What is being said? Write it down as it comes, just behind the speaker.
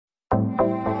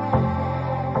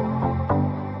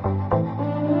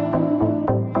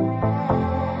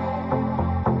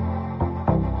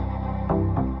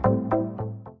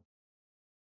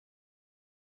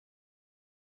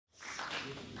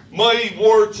My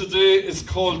word today is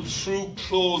called Through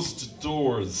Closed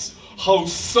Doors. How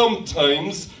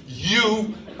sometimes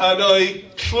you and I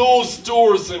close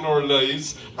doors in our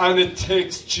lives, and it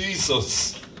takes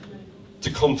Jesus to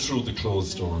come through the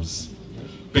closed doors.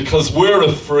 Because we're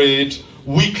afraid,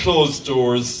 we close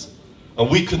doors, and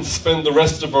we can spend the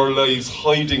rest of our lives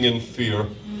hiding in fear.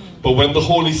 But when the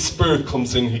Holy Spirit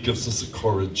comes in, He gives us a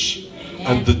courage.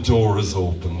 And the door is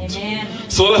opened. Amen.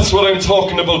 So that's what I'm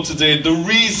talking about today. The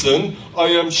reason I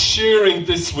am sharing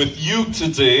this with you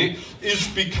today is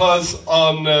because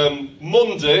on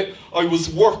Monday I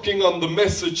was working on the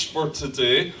message for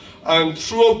today, and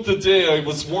throughout the day I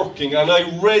was working and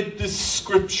I read this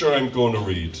scripture I'm going to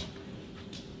read.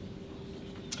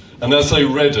 And as I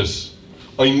read it,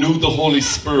 I knew the Holy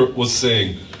Spirit was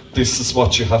saying, this is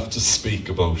what you have to speak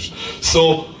about.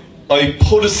 So I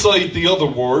put aside the other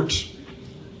word,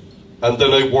 and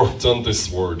then I worked on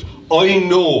this word. I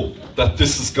know that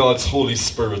this is God's Holy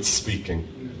Spirit speaking.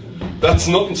 That's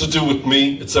nothing to do with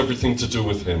me, it's everything to do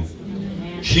with Him.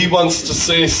 He wants to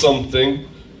say something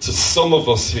to some of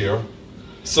us here.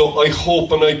 So I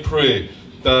hope and I pray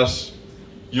that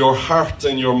your heart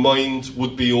and your mind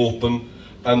would be open,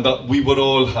 and that we would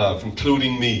all have,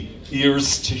 including me,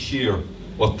 ears to hear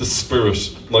what the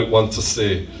Spirit might want to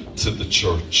say to the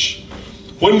church.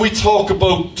 When we talk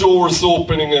about doors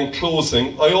opening and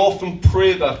closing, I often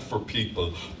pray that for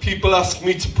people. People ask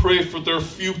me to pray for their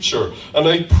future. And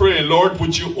I pray, Lord,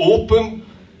 would you open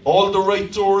all the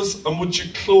right doors and would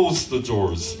you close the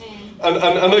doors? And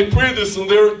I pray this, and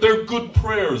they're good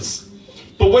prayers.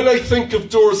 But when I think of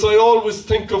doors, I always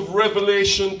think of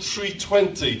Revelation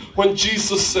 3:20, when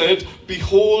Jesus said,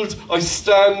 behold, I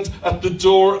stand at the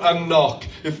door and knock.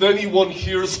 If anyone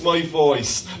hears my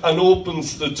voice and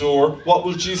opens the door, what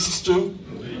will Jesus do?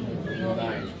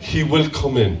 He will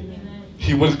come in.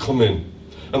 He will come in.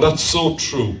 And that's so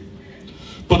true.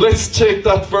 But let's take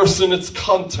that verse in its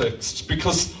context,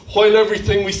 because while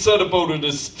everything we said about it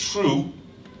is true,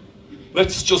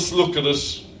 let's just look at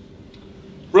it.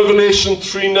 Revelation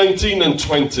 3:19 and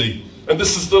 20. And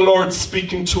this is the Lord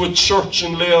speaking to a church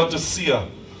in Laodicea.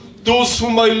 Those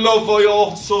whom I love I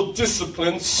also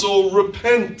discipline, so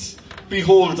repent.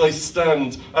 Behold, I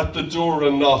stand at the door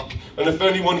and knock. And if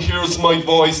anyone hears my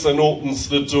voice and opens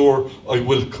the door, I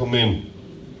will come in.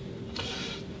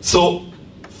 So,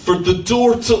 for the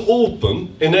door to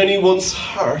open in anyone's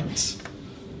heart,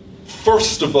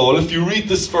 first of all, if you read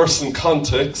this verse in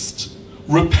context,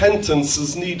 repentance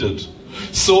is needed.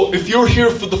 So if you're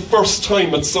here for the first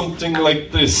time at something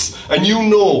like this, and you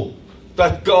know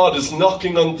that God is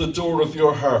knocking on the door of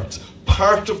your heart,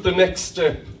 part of the next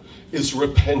step is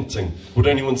repenting. Would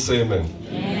anyone say amen?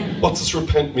 Amen. What does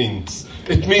repent mean?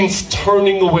 It means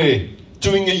turning away,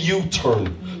 doing a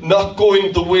U-turn, not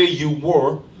going the way you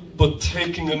were, but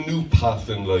taking a new path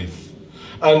in life.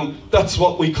 And that's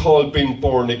what we call being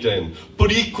born again.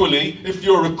 But equally, if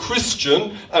you're a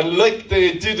Christian, and like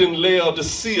they did in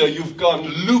Laodicea, you've gone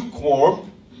lukewarm,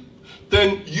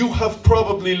 then you have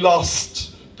probably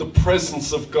lost the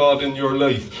presence of God in your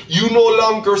life. You no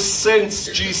longer sense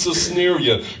Jesus near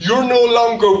you. You're no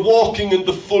longer walking in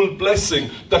the full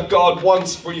blessing that God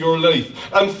wants for your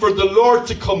life. And for the Lord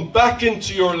to come back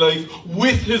into your life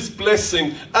with His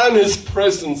blessing and His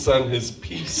presence and His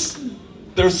peace,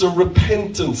 there's a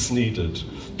repentance needed,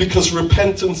 because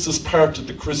repentance is part of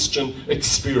the Christian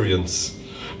experience.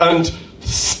 And the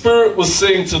Spirit was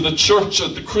saying to the church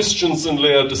and the Christians in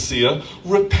Laodicea,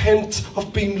 repent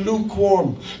of being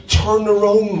lukewarm. Turn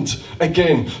around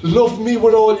again. Love me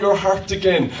with all your heart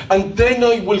again, and then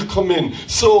I will come in.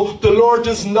 So the Lord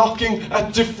is knocking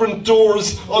at different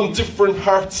doors on different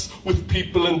hearts with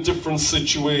people in different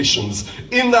situations.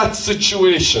 In that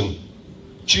situation,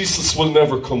 Jesus will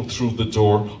never come through the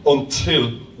door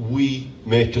until we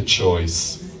make a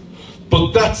choice.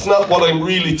 But that's not what I'm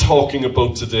really talking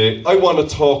about today. I want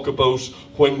to talk about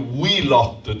when we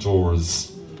lock the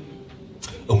doors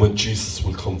and when Jesus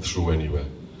will come through anyway.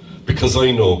 Because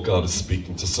I know God is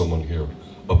speaking to someone here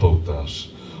about that.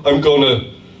 I'm going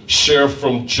to share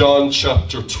from John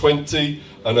chapter 20,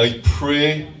 and I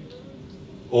pray,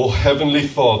 O Heavenly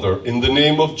Father, in the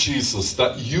name of Jesus,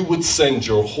 that you would send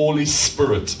your Holy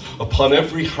Spirit upon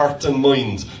every heart and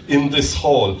mind in this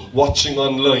hall, watching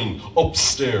online,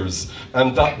 upstairs,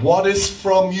 and that what is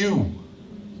from you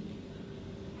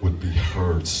would be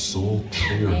heard so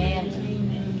clearly.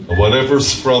 And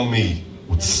whatever's from me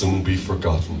would soon be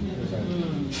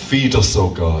forgotten. Feed us, O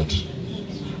God,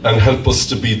 and help us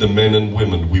to be the men and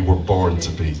women we were born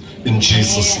to be. In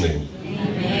Jesus' name.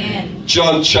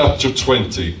 John chapter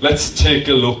 20. Let's take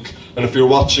a look. And if you're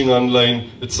watching online,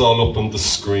 it's all up on the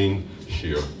screen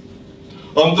here.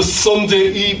 On the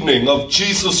Sunday evening of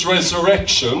Jesus'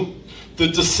 resurrection, the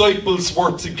disciples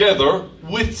were together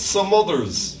with some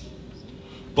others,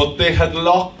 but they had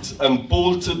locked and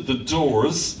bolted the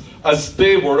doors as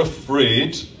they were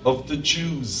afraid of the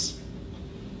Jews.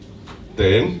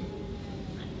 Then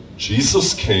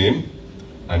Jesus came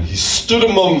and he stood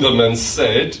among them and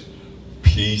said,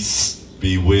 "Peace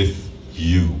be with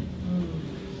you."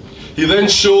 He then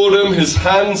showed him his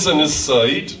hands and his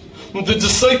side. And the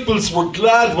disciples were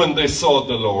glad when they saw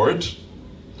the Lord.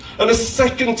 And a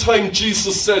second time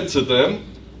Jesus said to them,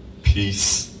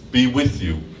 "Peace be with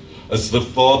you. As the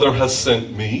Father has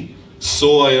sent me,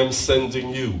 so I am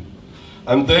sending you."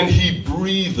 And then he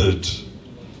breathed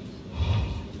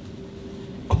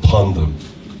upon them,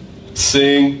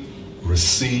 saying,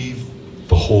 "Receive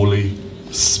the Holy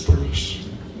Spirit."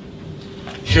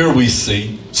 Here we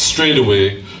see straight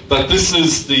away that this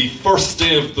is the first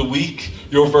day of the week.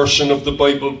 Your version of the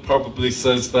Bible probably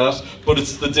says that, but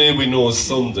it's the day we know as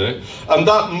Sunday. And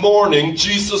that morning,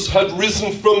 Jesus had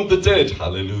risen from the dead.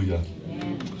 Hallelujah.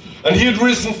 And he had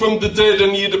risen from the dead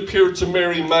and he had appeared to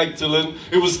Mary Magdalene.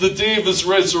 It was the day of his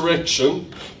resurrection.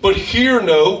 But here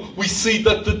now, we see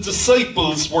that the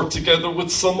disciples were together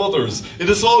with some others. It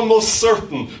is almost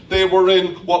certain they were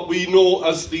in what we know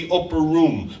as the upper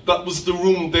room. That was the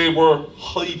room they were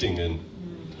hiding in.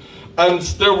 And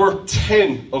there were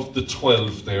 10 of the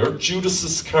 12 there. Judas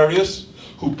Iscariot,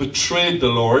 who betrayed the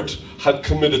Lord, had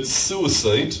committed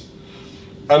suicide.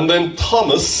 And then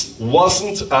Thomas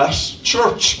wasn't at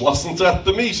church, wasn't at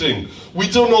the meeting. We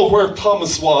don't know where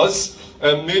Thomas was.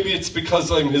 And maybe it's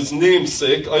because I'm his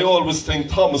namesake. I always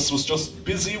think Thomas was just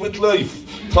busy with life.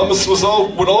 Thomas was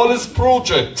out with all his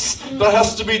projects. That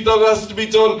has to be done, that has to be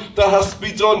done, that has to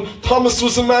be done. Thomas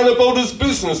was a man about his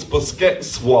business. But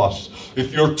guess what?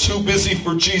 If you're too busy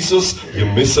for Jesus, you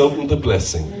miss out on the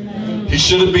blessing. Amen. He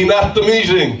should have been at the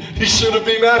meeting. He should have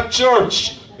been at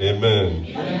church. Amen.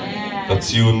 Amen.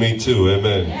 That's you and me too.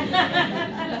 Amen.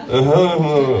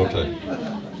 Okay.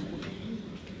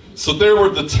 So there were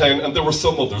the 10, and there were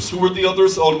some others. Who were the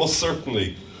others? Almost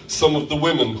certainly some of the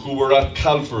women who were at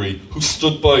Calvary, who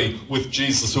stood by with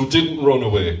Jesus, who didn't run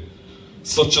away,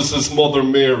 such as his mother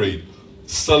Mary,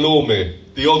 Salome,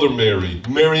 the other Mary,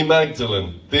 Mary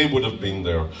Magdalene. They would have been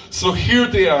there. So here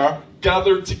they are,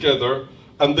 gathered together,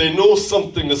 and they know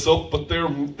something is up, but they're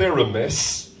a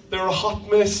mess. They're a hot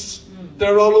mess.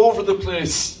 They're all over the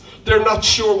place. They're not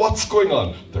sure what's going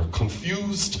on. They're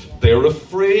confused. They're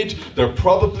afraid. They're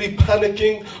probably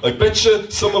panicking. I bet you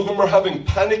some of them are having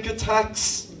panic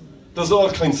attacks. There's all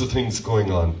kinds of things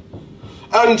going on.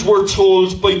 And we're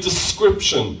told by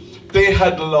description, they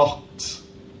had locked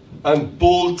and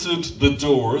bolted the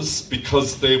doors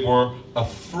because they were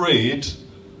afraid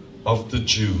of the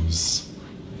Jews.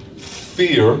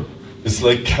 Fear is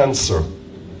like cancer.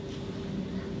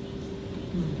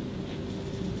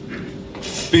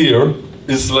 Fear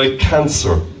is like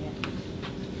cancer.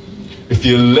 If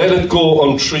you let it go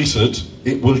untreated,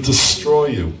 it will destroy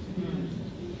you.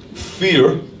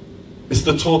 Fear is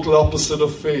the total opposite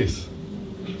of faith.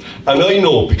 And I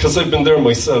know, because I've been there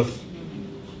myself,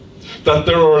 that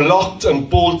there are locked and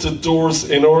bolted doors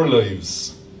in our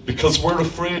lives because we're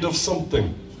afraid of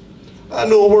something. I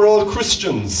know we're all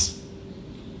Christians.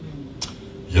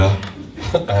 Yeah,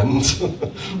 and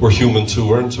we're human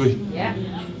too, aren't we? Yeah.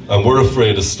 And we're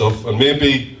afraid of stuff, and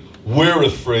maybe we're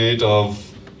afraid of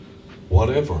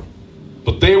whatever.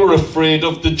 But they were afraid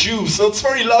of the Jews. Now it's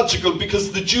very logical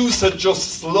because the Jews had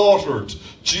just slaughtered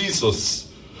Jesus.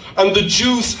 And the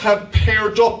Jews had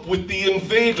paired up with the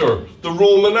invader, the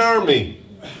Roman army,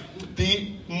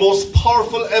 the most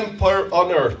powerful empire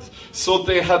on earth. So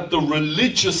they had the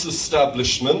religious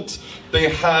establishment, they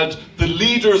had the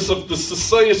leaders of the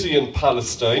society in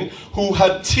Palestine who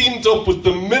had teamed up with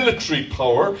the military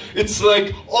power. It's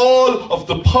like all of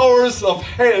the powers of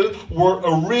hell were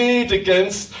arrayed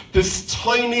against this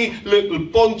tiny little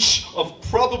bunch of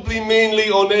probably mainly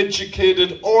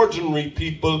uneducated, ordinary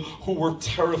people who were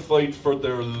terrified for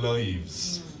their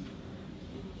lives.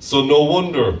 So no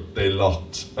wonder they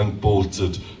locked and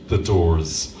bolted the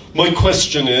doors. My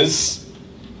question is,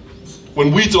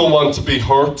 when we don't want to be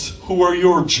hurt, who are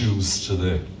your Jews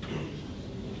today?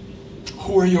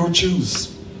 Who are your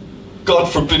Jews?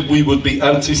 God forbid we would be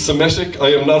anti-Semitic. I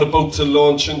am not about to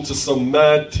launch into some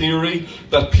mad theory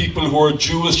that people who are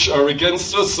Jewish are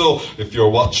against us. So if you're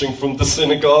watching from the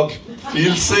synagogue,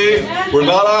 feel safe. We're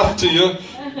not after you.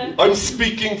 I'm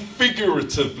speaking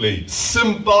figuratively,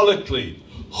 symbolically.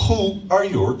 Who are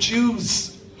your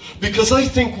Jews? Because I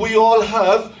think we all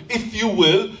have, if you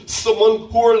will,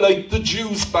 someone who are like the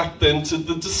Jews back then to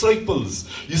the disciples.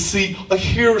 You see, I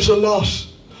hear it a lot.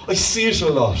 I see it a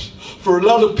lot. For a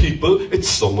lot of people, it's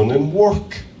someone in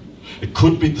work. It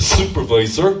could be the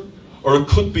supervisor, or it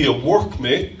could be a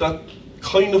workmate that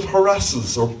kind of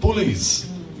harasses or bullies.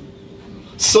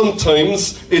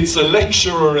 Sometimes it's a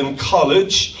lecturer in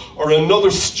college, or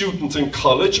another student in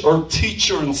college, or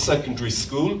teacher in secondary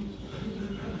school.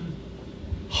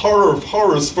 Horror of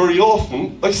horrors, very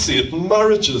often I see it in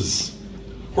marriages,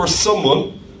 where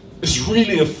someone is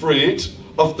really afraid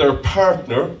of their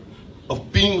partner of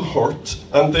being hurt,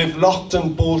 and they've locked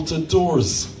and bolted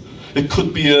doors. It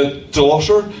could be a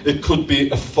daughter, it could be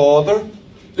a father,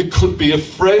 it could be a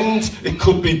friend, it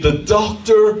could be the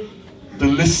doctor. The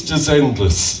list is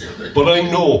endless. But I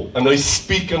know, and I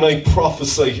speak and I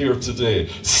prophesy here today,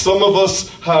 some of us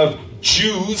have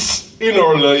Jews in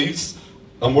our lives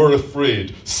and we're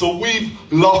afraid. So we've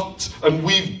locked and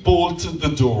we've bolted the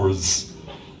doors.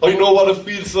 I know what it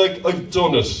feels like, I've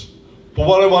done it. But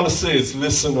what I want to say is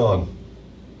listen on.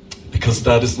 Because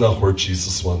that is not where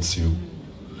Jesus wants you.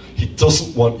 He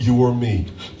doesn't want you or me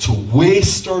to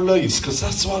waste our lives, because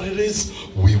that's what it is.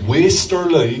 We waste our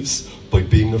lives by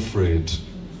being afraid.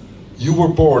 You were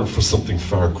born for something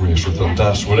far greater than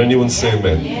that. Will anyone say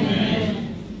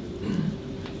amen?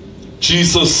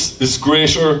 Jesus is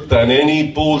greater than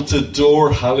any bolted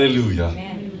door. Hallelujah.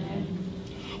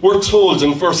 We're told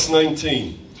in verse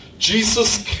 19,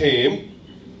 Jesus came,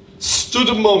 stood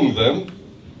among them,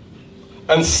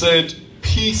 and said,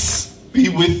 "Peace be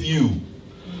with you."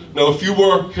 Now, if you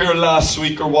were here last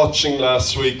week or watching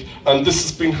last week, and this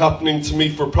has been happening to me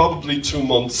for probably 2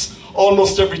 months,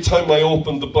 almost every time I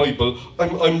open the Bible,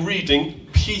 I'm reading,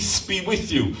 "Peace be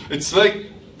with you." It's like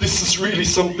this is really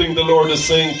something the Lord is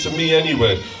saying to me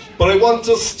anyway. But I want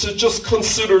us to just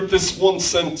consider this one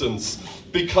sentence,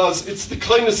 because it's the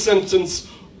kind of sentence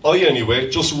I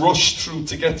just rush through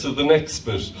to get to the next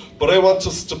bit. But I want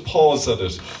us to pause at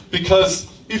it, because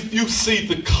if you see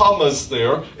the commas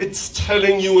there, it's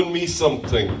telling you and me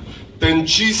something. Then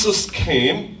Jesus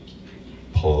came,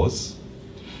 pause.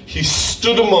 He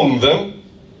stood among them,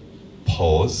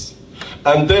 pause.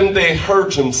 And then they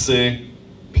heard him say,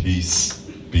 "Peace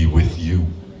be with you."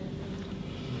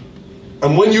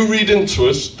 And when you read into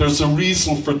it, there's a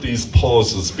reason for these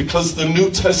pauses, because the New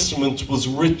Testament was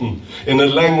written in a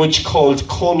language called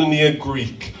Koinonia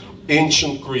Greek,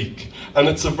 ancient Greek. And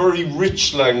it's a very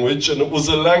rich language, and it was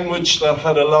a language that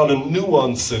had a lot of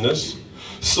nuance in it.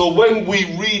 So when we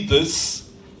read this,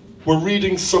 we're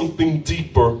reading something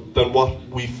deeper than what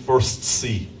we first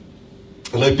see.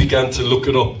 And I began to look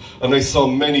it up, and I saw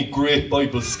many great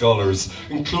Bible scholars,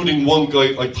 including one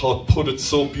guy I thought put it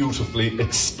so beautifully,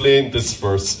 explained this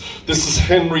verse. This is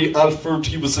Henry Alford.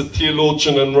 He was a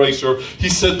theologian and writer. He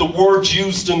said the word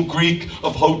used in Greek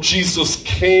of how Jesus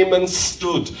came and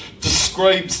stood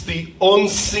describes the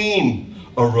unseen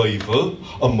arrival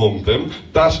among them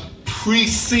that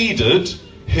preceded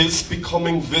his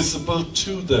becoming visible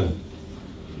to them.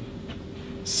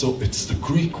 So it's the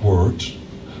Greek word.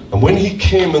 And when he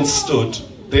came and stood,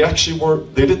 they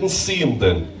didn't see him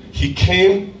then. He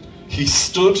came, he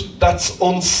stood, that's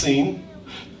unseen.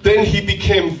 Then he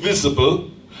became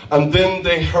visible, and then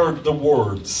they heard the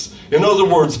words. In other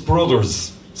words,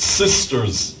 brothers,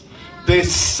 sisters, they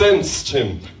sensed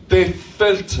him, they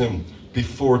felt him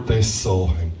before they saw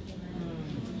him.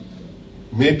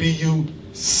 Maybe you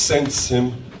sense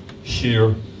him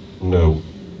here now.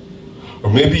 Or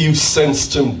maybe you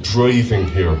sensed him driving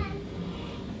here.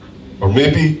 Or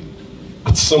maybe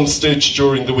at some stage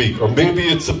during the week, or maybe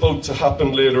it's about to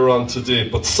happen later on today.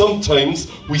 But sometimes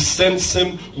we sense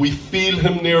him, we feel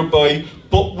him nearby,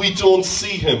 but we don't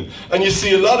see him. And you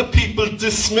see, a lot of people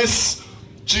dismiss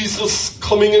Jesus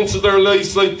coming into their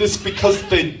lives like this because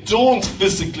they don't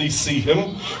physically see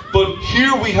him. But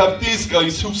here we have these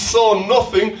guys who saw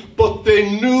nothing, but they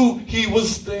knew he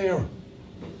was there.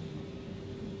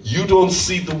 You don't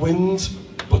see the wind,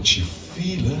 but you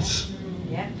feel it.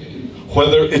 Yeah.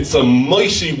 Whether it's a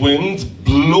mighty wind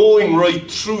blowing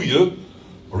right through you,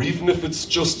 or even if it's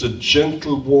just a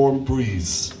gentle warm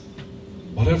breeze,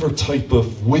 whatever type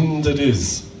of wind it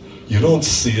is, you don't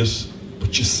see it,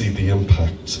 but you see the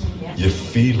impact. Yeah. You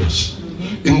feel it.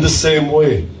 In the same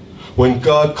way, when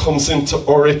God comes into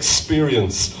our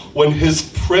experience, when his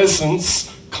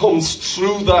presence comes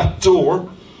through that door,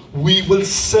 we will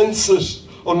sense it,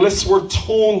 unless we're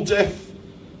tone deaf.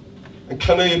 And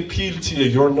can I appeal to you,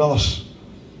 you're not.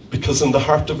 Because in the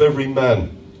heart of every man,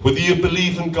 whether you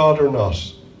believe in God or not,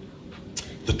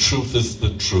 the truth is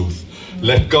the truth.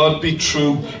 Let God be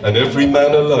true and every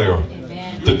man a liar.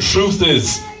 The truth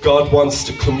is, God wants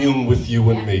to commune with you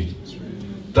and me.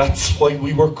 That's why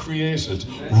we were created.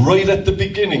 Right at the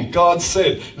beginning, God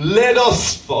said, let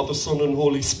us, Father, Son, and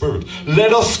Holy Spirit,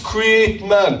 let us create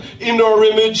man in our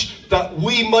image that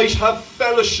we might have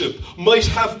fellowship, might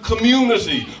have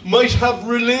community, might have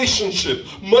relationship,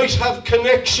 might have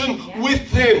connection with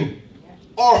him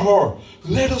or her.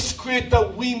 Let us create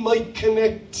that we might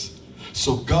connect.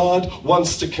 So God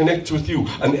wants to connect with you.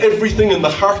 And everything in the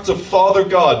heart of Father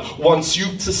God wants you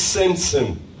to sense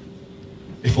him.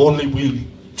 If only we'll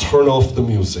turn off the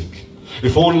music.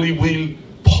 If only we'll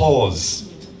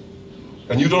pause.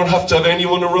 And you don't have to have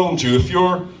anyone around you. If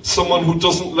you're someone who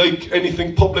doesn't like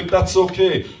anything public, that's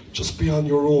okay. Just be on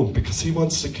your own, because he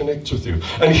wants to connect with you.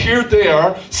 And here they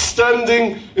are,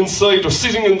 standing inside or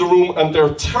sitting in the room, and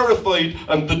they're terrified,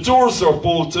 and the doors are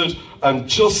bolted, and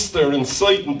just they're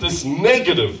inside in this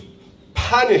negative,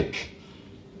 panic,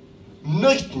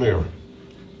 nightmare.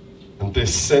 And they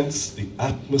sense the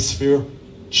atmosphere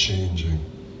changing.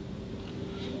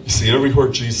 You see, everywhere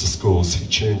Jesus goes, he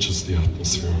changes the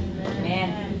atmosphere.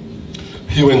 Amen.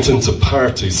 He went into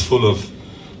parties full of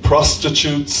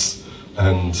prostitutes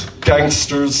and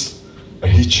gangsters,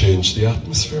 and he changed the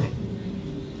atmosphere.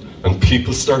 And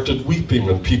people started weeping,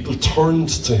 and people turned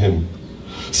to him.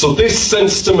 So they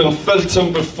sensed him and felt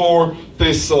him before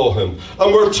they saw him.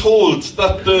 And we're told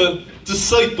that the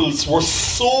disciples were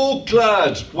so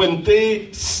glad when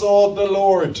they saw the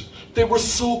Lord. They were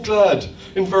so glad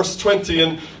in verse 20.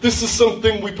 And this is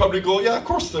something we probably go, yeah, of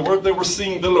course they were. They were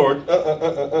seeing the Lord.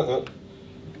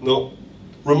 No.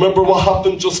 Remember what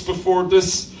happened just before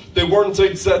this? They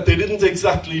didn't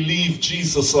exactly leave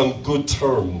Jesus on good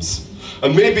terms.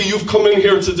 And maybe you've come in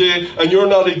here today and you're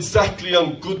not exactly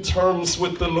on good terms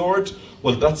with the Lord.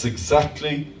 Well, that's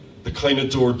exactly the kind of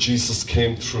door Jesus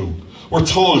came through. We're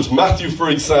told, Matthew, for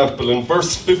example, in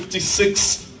verse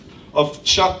 56 of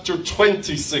chapter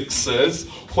 26 says,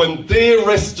 when they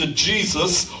arrested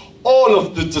Jesus, all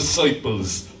of the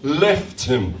disciples left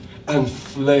him and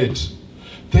fled.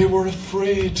 They were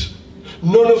afraid.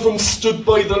 None of them stood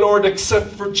by the Lord except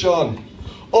for John.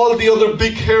 All the other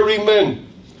big hairy men,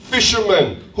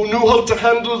 fishermen, who knew how to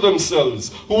handle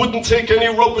themselves, who wouldn't take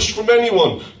any rubbish from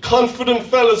anyone, confident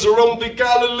fellas around the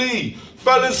Galilee,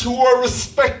 fellas who were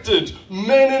respected,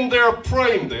 men in their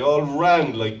prime, they all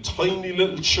ran like tiny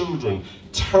little children,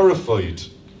 terrified,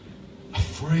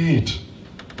 afraid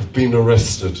of being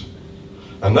arrested.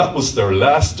 And that was their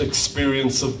last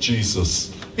experience of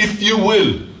Jesus. If you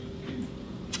will,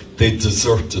 they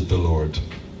deserted the Lord.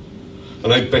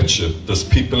 And I bet you there's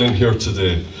people in here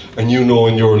today, and you know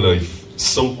in your life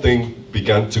something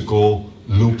began to go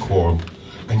lukewarm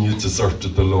and you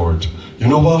deserted the Lord. You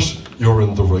know what? You're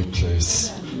in the right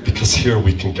place, because here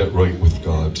we can get right with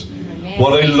God.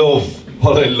 What I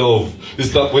love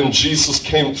is that when Jesus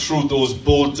came through those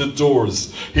bolted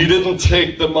doors, he didn't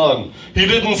take them on. He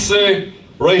didn't say,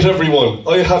 right, everyone,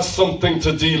 I have something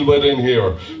to deal with in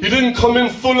here. He didn't come in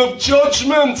full of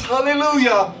judgment.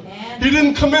 Hallelujah. He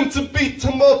didn't come in to beat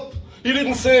them up. He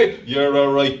didn't say, you're a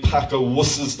right pack of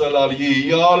wusses, the lot of ye.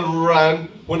 You all ran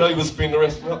when I was being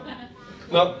arrested.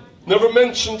 No, never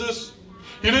mentioned it.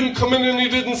 He didn't come in and he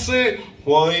didn't say,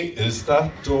 why is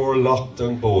that door locked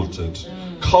and bolted?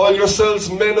 Call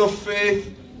yourselves men of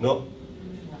faith. No.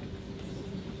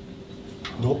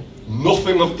 No.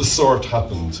 Nothing of the sort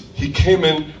happened. He came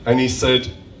in and he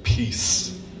said,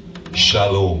 peace,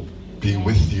 shalom, be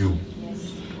with you.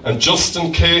 And just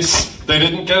in case they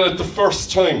didn't get it the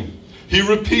first time, he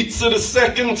repeats it a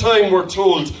second time, we're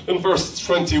told in verse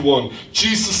 21.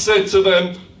 Jesus said to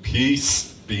them,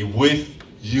 peace be with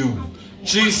you.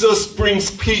 Jesus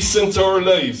brings peace into our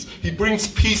lives. He brings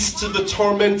peace to the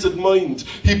tormented mind.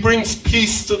 He brings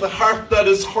peace to the heart that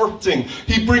is hurting.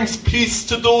 He brings peace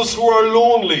to those who are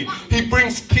lonely. He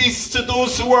brings peace to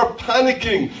those who are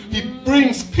panicking. He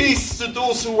brings peace to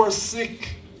those who are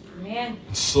sick. Amen.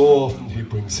 And so often he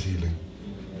brings healing.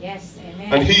 Yes,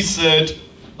 amen. And he said,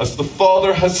 as the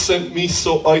Father has sent me,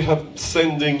 so I am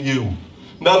sending you.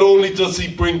 Not only does he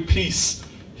bring peace,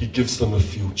 he gives them a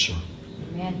future.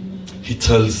 Amen. He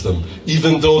tells them,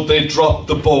 even though they dropped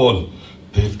the ball,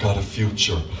 they've got a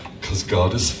future, because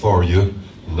God is for you,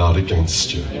 not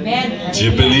against you. Amen. Do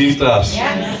you believe that?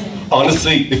 Yes.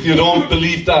 Honestly, if you don't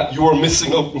believe that, you are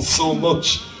missing out on so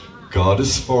much. God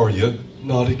is for you,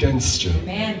 not against you.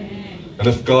 Amen. And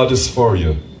if God is for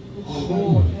you,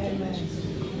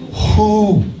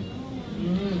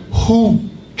 who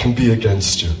can be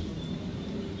against you?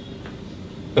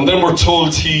 And then we're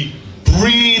told he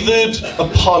breathed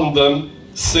upon them,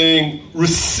 saying,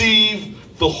 receive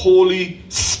the Holy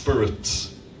Spirit.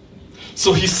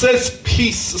 So he says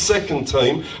peace a second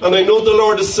time. And I know the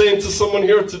Lord is saying to someone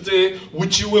here today,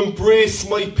 would you embrace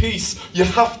my peace? You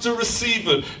have to receive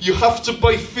it. You have to,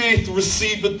 by faith,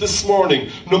 receive it this morning.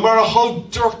 No matter how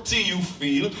dirty you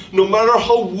feel, no matter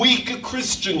how weak a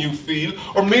Christian you feel,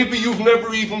 or maybe you've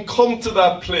never even come to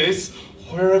that place,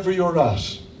 wherever you're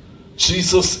at,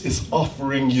 Jesus is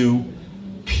offering you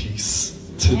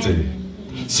peace today.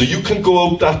 So you can go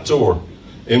out that door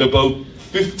in about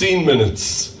 15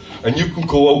 minutes and you can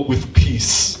go out with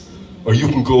peace, or you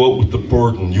can go out with the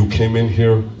burden you came in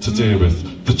here today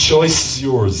with. The choice is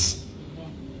yours.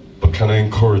 But can I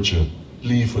encourage you,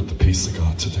 leave with the peace of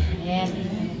God today.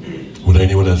 Amen. Would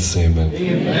anyone else say amen?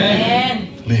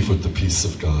 Amen. Leave with the peace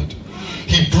of God.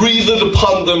 He breathed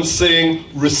upon them, saying,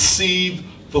 receive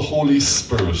the Holy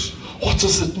Spirit. What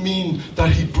does it mean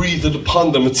that he breathed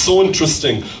upon them? It's so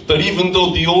interesting that even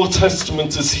though the Old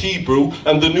Testament is Hebrew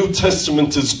and the New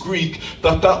Testament is Greek,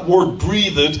 that word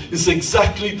breathed is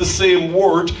exactly the same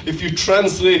word, if you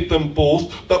translate them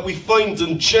both, that we find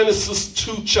in Genesis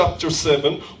 2 chapter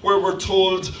 7, where we're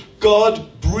told God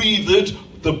breathed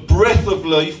the breath of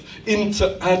life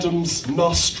into Adam's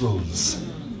nostrils.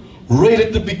 Right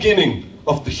at the beginning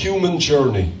of the human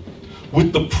journey.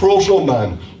 With the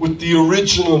proto-man, with the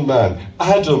original man,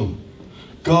 Adam,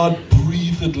 God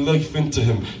breathed life into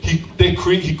him. He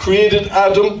created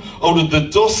Adam out of the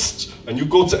dust, and you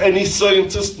go to any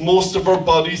scientist, most of our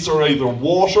bodies are either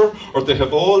water, or they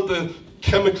have all the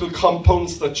chemical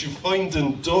compounds that you find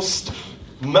in dust.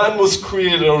 Man was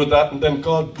created out of that, and then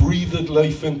God breathed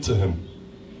life into him.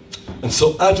 And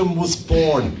so Adam was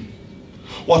born.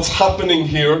 What's happening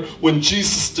here when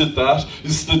Jesus did that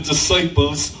is the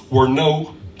disciples were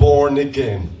now born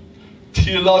again.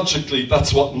 Theologically,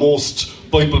 that's what most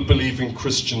Bible-believing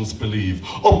Christians believe.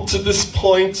 Up to this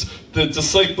point, the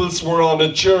disciples were on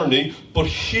a journey, but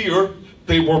here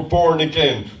they were born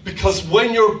again. Because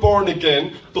when you're born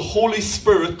again, the Holy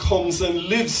Spirit comes and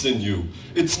lives in you.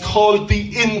 It's called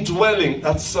the indwelling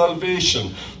at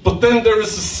salvation. But then there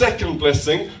is a second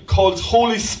blessing called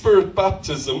Holy Spirit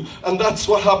baptism, and that's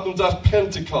what happened at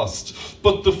Pentecost.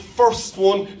 But the first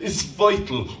one is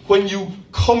vital. When you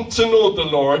come to know the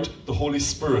Lord, the Holy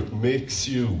Spirit makes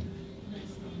you,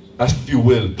 if you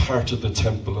will, part of the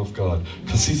temple of God,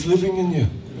 because he's living in you.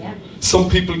 Yeah. Some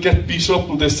people get beat up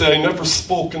and they say, I never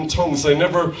spoke in tongues, I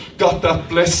never got that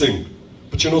blessing.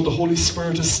 But you know, the Holy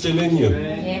Spirit is still in you.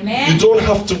 Amen. You don't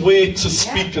have to wait to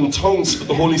speak in tongues for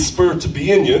the Holy Spirit to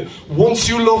be in you. Once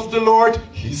you love the Lord,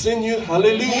 he's in you.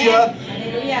 Hallelujah.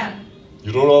 Hallelujah.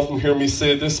 You don't often hear me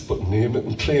say this, but name it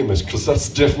and claim it, because that's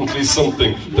definitely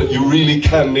something that you really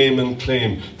can name and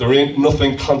claim. There ain't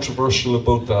nothing controversial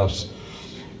about that.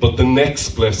 But the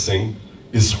next blessing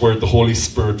is where the Holy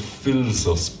Spirit fills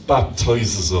us,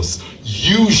 baptizes us,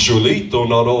 usually, though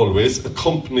not always,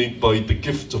 accompanied by the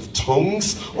gift of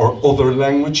tongues or other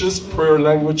languages, prayer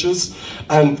languages.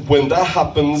 And when that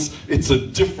happens, it's a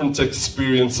different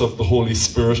experience of the Holy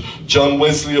Spirit. John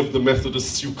Wesley of the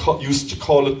Methodists used to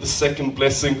call it the second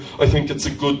blessing. I think it's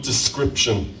a good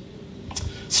description.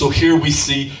 So here we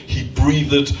see he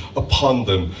breathed upon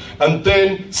them. And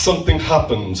then something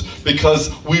happened, because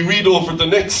we read over the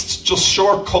next just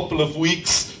short couple of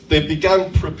weeks, they began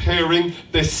preparing,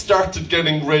 they started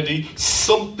getting ready.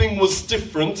 Something was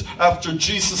different after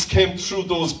Jesus came through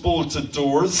those bolted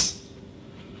doors.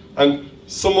 And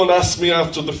someone asked me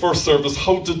after the first service,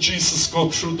 how did Jesus go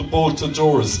through the bolted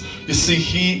doors? You see,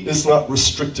 he is not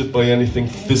restricted by anything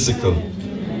physical.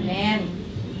 Amen.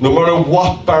 No matter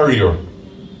what barrier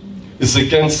is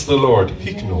against the Lord,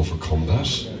 he can overcome that.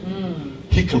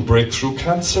 He can break through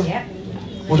cancer. Yep.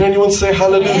 Would anyone say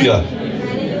hallelujah?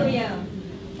 Hallelujah.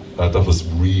 That was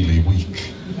really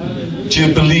weak. Do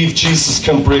you believe Jesus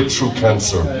can break through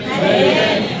cancer?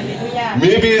 Hallelujah.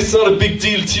 Maybe it's not a big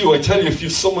deal to you. I tell you, if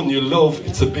you've someone you love,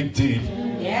 it's a big deal.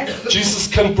 Yes. Jesus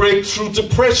can break through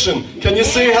depression. Can you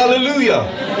say hallelujah?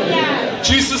 Hallelujah.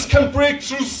 Jesus can break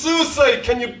through suicide.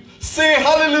 Can you say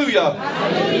hallelujah?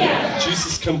 Hallelujah.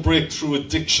 Jesus can break through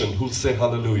addiction. Who'll say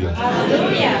hallelujah?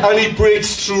 Hallelujah. And he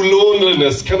breaks through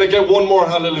loneliness. Can I get one more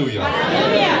hallelujah?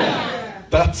 Hallelujah.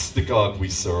 That's the God we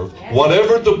serve.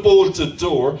 Whatever the bolted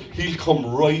door, he'll come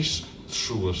right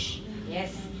through it.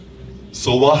 Yes.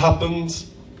 So what happened?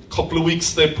 A couple of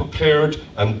weeks they prepared,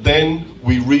 and then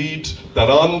we read that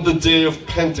on the day of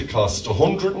Pentecost,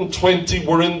 120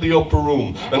 were in the upper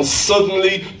room, and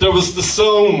suddenly there was the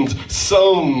sound,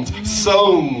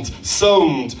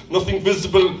 nothing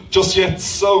visible just yet,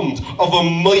 sound of a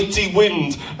mighty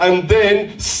wind, and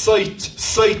then sight,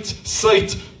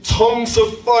 tongues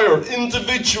of fire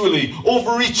individually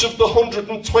over each of the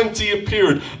 120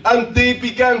 appeared, and they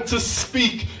began to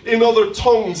speak in other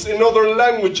tongues, in other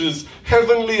languages,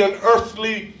 heavenly and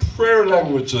earthly prayer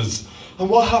languages. And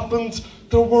what happened?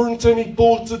 There weren't any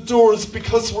bolted doors,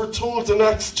 because we're told in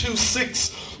Acts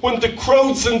 2:6, when the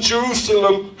crowds in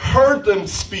Jerusalem heard them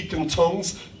speak in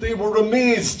tongues, they were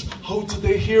amazed. How did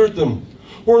they hear them?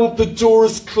 Weren't the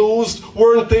doors closed?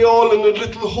 Weren't they all in a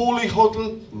little holy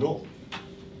huddle? No.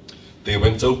 They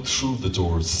went out through the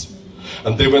doors.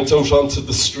 And they went out onto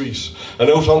the street and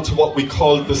out onto what we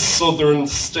call the southern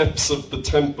steps of the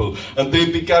temple. And they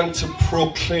began to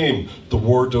proclaim the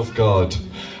word of God.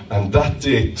 And that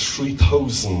day,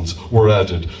 3,000 were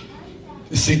added.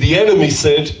 You see, the enemy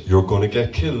said, you're going to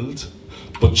get killed.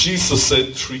 But Jesus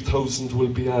said 3,000 will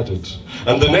be added.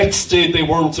 And the next day they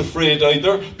weren't afraid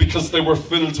either, because they were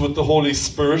filled with the Holy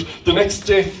Spirit. The next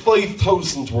day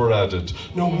 5,000 were added.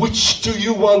 Now, which do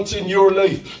you want in your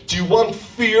life? Do you want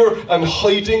fear and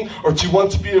hiding, or do you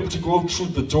want to be able to go out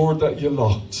through the door that you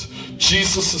locked?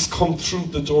 Jesus has come through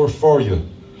the door for you.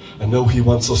 And now he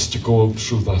wants us to go out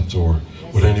through that door.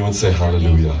 Would anyone say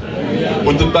hallelujah? Hallelujah.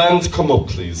 Would the band come up,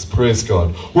 please? Praise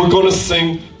God. We're going to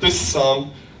sing this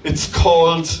song. It's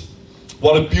called,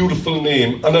 what a beautiful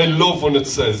name, and I love when it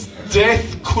says,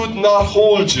 death could not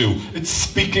hold you. It's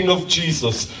speaking of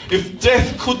Jesus. If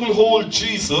death couldn't hold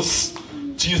Jesus,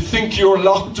 do you think your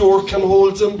locked door can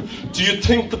hold him? Do you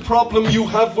think the problem you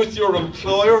have with your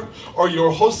employer or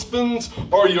your husband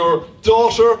or your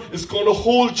daughter is going to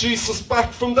hold Jesus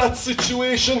back from that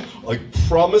situation? I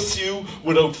promise you,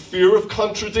 without fear of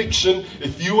contradiction,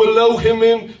 if you allow him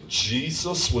in,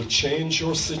 Jesus will change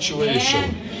your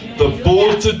situation. The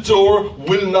bolted door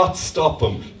will not stop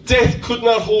him. Death could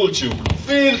not hold you.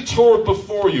 Veil tore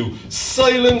before you.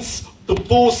 Silence the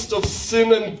boast of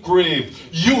sin and grave.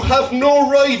 You have no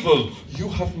rival. You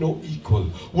have no equal.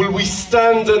 Will we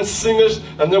stand and sing it?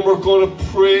 And then we're going to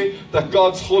pray that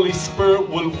God's Holy Spirit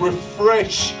will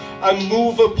refresh and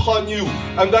move upon you,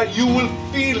 and that you will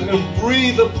feel him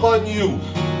breathe upon you.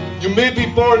 You may be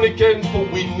born again,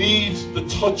 but we need the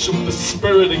touch of the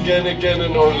Spirit again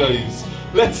in our lives.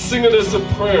 Let's sing it as a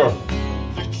prayer.